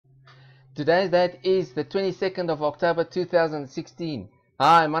Today's date is the 22nd of October 2016.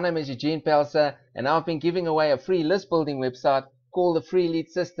 Hi, my name is Eugene Pelser, and I've been giving away a free list building website called the Free Lead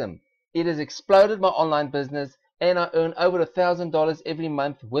System. It has exploded my online business, and I earn over $1,000 every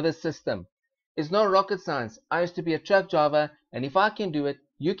month with a system. It's not rocket science. I used to be a truck driver, and if I can do it,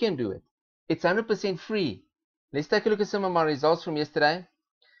 you can do it. It's 100% free. Let's take a look at some of my results from yesterday.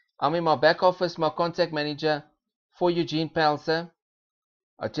 I'm in my back office, my contact manager for Eugene Pelser.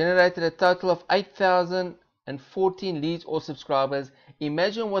 I generated a total of 8,014 leads or subscribers.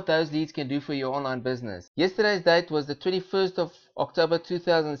 Imagine what those leads can do for your online business. Yesterday's date was the 21st of October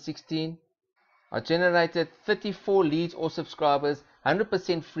 2016. I generated 34 leads or subscribers,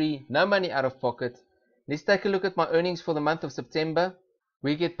 100% free, no money out of pocket. Let's take a look at my earnings for the month of September.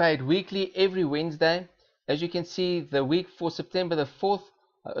 We get paid weekly every Wednesday. As you can see, the week for September the 4th,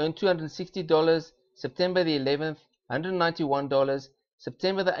 I earned $260. September the 11th, $191.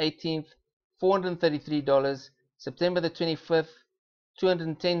 September the 18th, $433. September the 25th,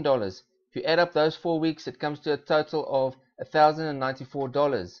 $210. If you add up those 4 weeks, it comes to a total of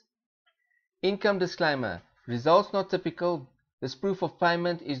 $1,094. Income disclaimer. Results not typical. This proof of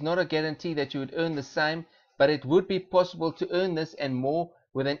payment is not a guarantee that you would earn the same, but it would be possible to earn this and more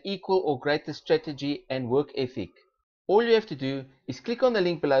with an equal or greater strategy and work ethic. All you have to do is click on the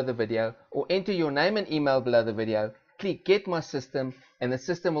link below the video or enter your name and email below the video. Click Get My System, and the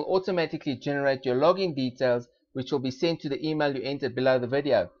system will automatically generate your login details, which will be sent to the email you entered below the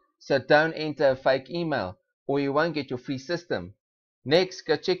video. So don't enter a fake email, or you won't get your free system. Next,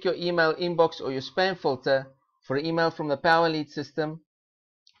 go check your email inbox or your spam filter for an email from the Power Lead system.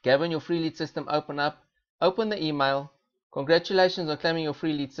 Go on your free lead system, open the email. Congratulations on claiming your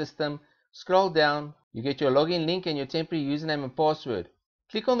free lead system. Scroll down, you get your login link and your temporary username and password.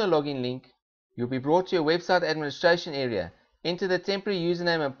 Click on the login link. You'll be brought to your website administration area. Enter the temporary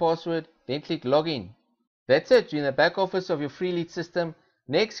username and password, then click login. That's it. You're in the back office of your free lead system.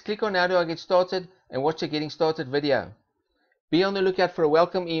 Next, click on How Do I Get Started and watch a Getting Started video. Be on the lookout for a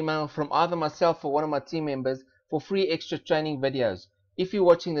welcome email from either myself or one of my team members for free extra training videos. If you're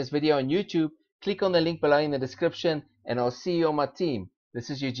watching this video on YouTube, click on the link below in the description and I'll see you on my team. This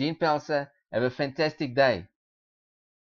is Eugene Pelser. Have a fantastic day.